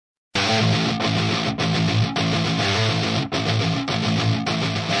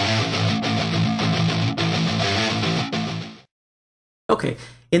Okay,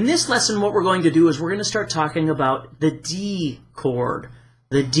 in this lesson what we're going to do is we're going to start talking about the D chord.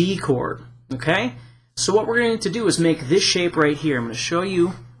 The D chord, okay? So what we're going to do is make this shape right here. I'm going to show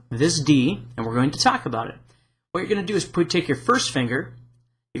you this D, and we're going to talk about it. What you're going to do is take your first finger,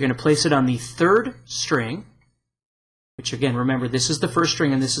 you're going to place it on the third string, which again, remember, this is the first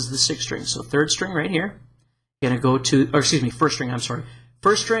string and this is the sixth string. So third string right here, you're going to go to, or excuse me, first string, I'm sorry.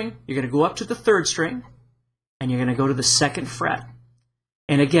 First string, you're going to go up to the third string, and you're going to go to the second fret.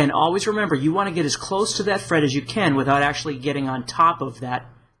 And again, always remember, you want to get as close to that fret as you can without actually getting on top of that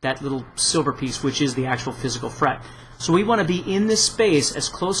little silver piece, which is the actual physical fret. So we want to be in this space as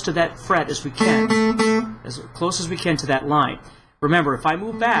close to that fret as we can, as close as we can to that line. Remember, if I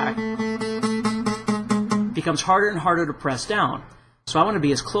move back, it becomes harder and harder to press down. So I want to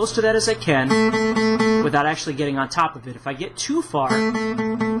be as close to that as I can without actually getting on top of it. If I get too far,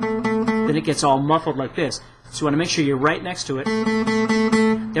 then it gets all muffled like this. So you want to make sure you're right next to it.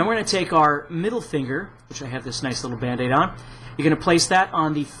 Then we're going to take our middle finger, which I have this nice little band-aid on. You're going to place that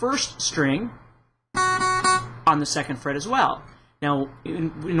on the first string on the second fret as well. Now,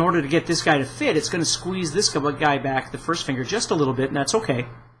 in order to get this guy to fit, it's going to squeeze this guy back, the first finger, just a little bit, and that's okay.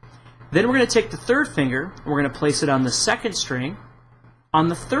 Then we're going to take the third finger, and we're going to place it on the second string on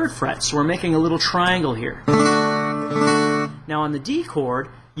the third fret. So we're making a little triangle here. Now on the D chord,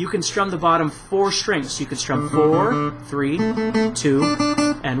 you can strum the bottom 4 strings. So you can strum 4, 3, 2,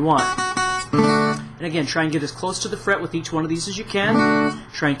 and 1. And again, try and get as close to the fret with each one of these as you can.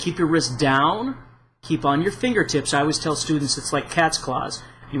 Try and keep your wrist down. Keep on your fingertips. I always tell students it's like cat's claws.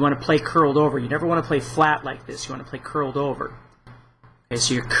 You want to play curled over. You never want to play flat like this. You want to play curled over. Okay,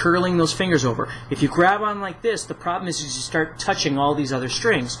 so you're curling those fingers over. If you grab on like this, the problem is you start touching all these other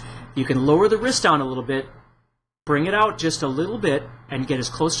strings. You can lower the wrist down a little bit, bring it out just a little bit, and get as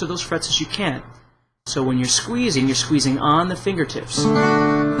close to those frets as you can. So when you're squeezing on the fingertips.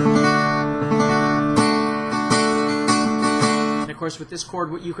 And of course, with this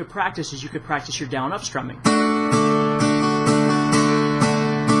chord, what you could practice is you could practice your down-up strumming.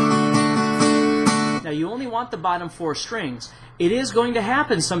 Now, you only want the bottom 4 strings. It is going to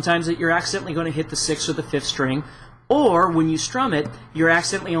happen sometimes that you're accidentally going to hit the 6th or the 5th string, or when you strum it, you're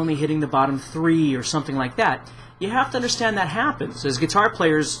accidentally only hitting the bottom 3 or something like that. You have to understand that happens. As guitar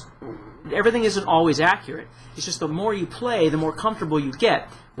players, everything isn't always accurate. It's just the more you play, the more comfortable you get.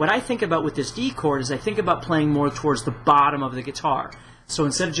 What I think about with this D chord is I think about playing more towards the bottom of the guitar. So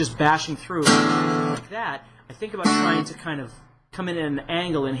instead of just bashing through like that, I think about trying to kind of come in at an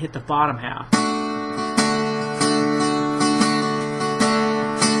angle and hit the bottom half.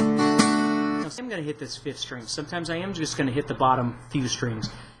 I'm going to hit this 5th string. Sometimes I am just going to hit the bottom few strings.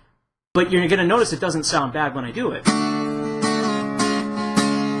 But you're going to notice it doesn't sound bad when I do it.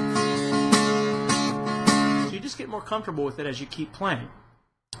 So you just get more comfortable with it as you keep playing.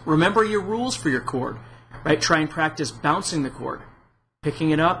 Remember your rules for your chord, right? Try and practice bouncing the chord, picking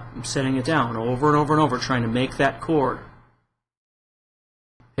it up and setting it down over and over and over, trying to make that chord.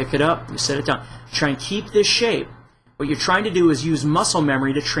 Pick it up and set it down. Try and keep this shape. What you're trying to do is use muscle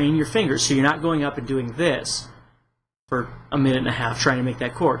memory to train your fingers, so you're not going up and doing this for a minute and a half trying to make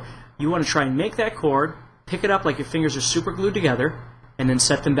that chord. You want to try and make that chord, pick it up like your fingers are super glued together, and then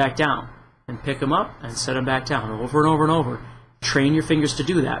set them back down. And pick them up and set them back down over and over and over. Train your fingers to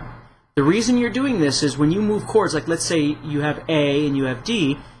do that. The reason you're doing this is when you move chords, like let's say you have A and you have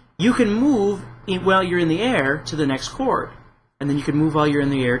D, you can move while you're in the air to the next chord. And then you can move while you're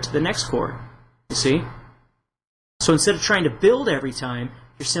in the air to the next chord. You see? So instead of trying to build every time,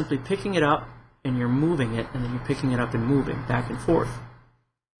 you're simply picking it up and you're moving it, and then you're picking it up and moving back and forth.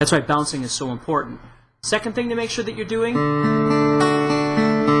 That's why bouncing is so important. Second thing to make sure that you're doing,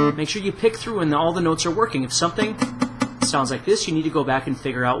 make sure you pick through and all the notes are working. If something sounds like this, you need to go back and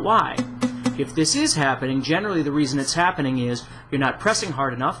figure out why. If this is happening, generally the reason it's happening is you're not pressing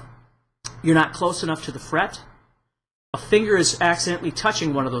hard enough, you're not close enough to the fret, a finger is accidentally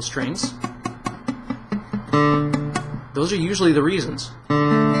touching one of those strings. Those are usually the reasons.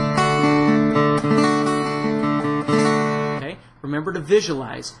 Okay? Remember to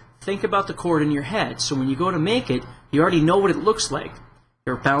visualize. Think about the chord in your head. So when you go to make it, you already know what it looks like.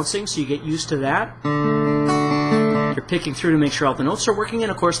 You're bouncing, so you get used to that. You're picking through to make sure all the notes are working.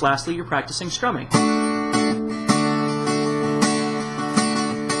 And of course, lastly, you're practicing strumming.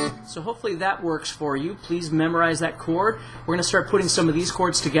 So hopefully that works for you. Please memorize that chord. We're going to start putting some of these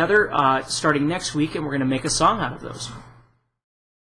chords together starting next week, and we're going to make a song out of those.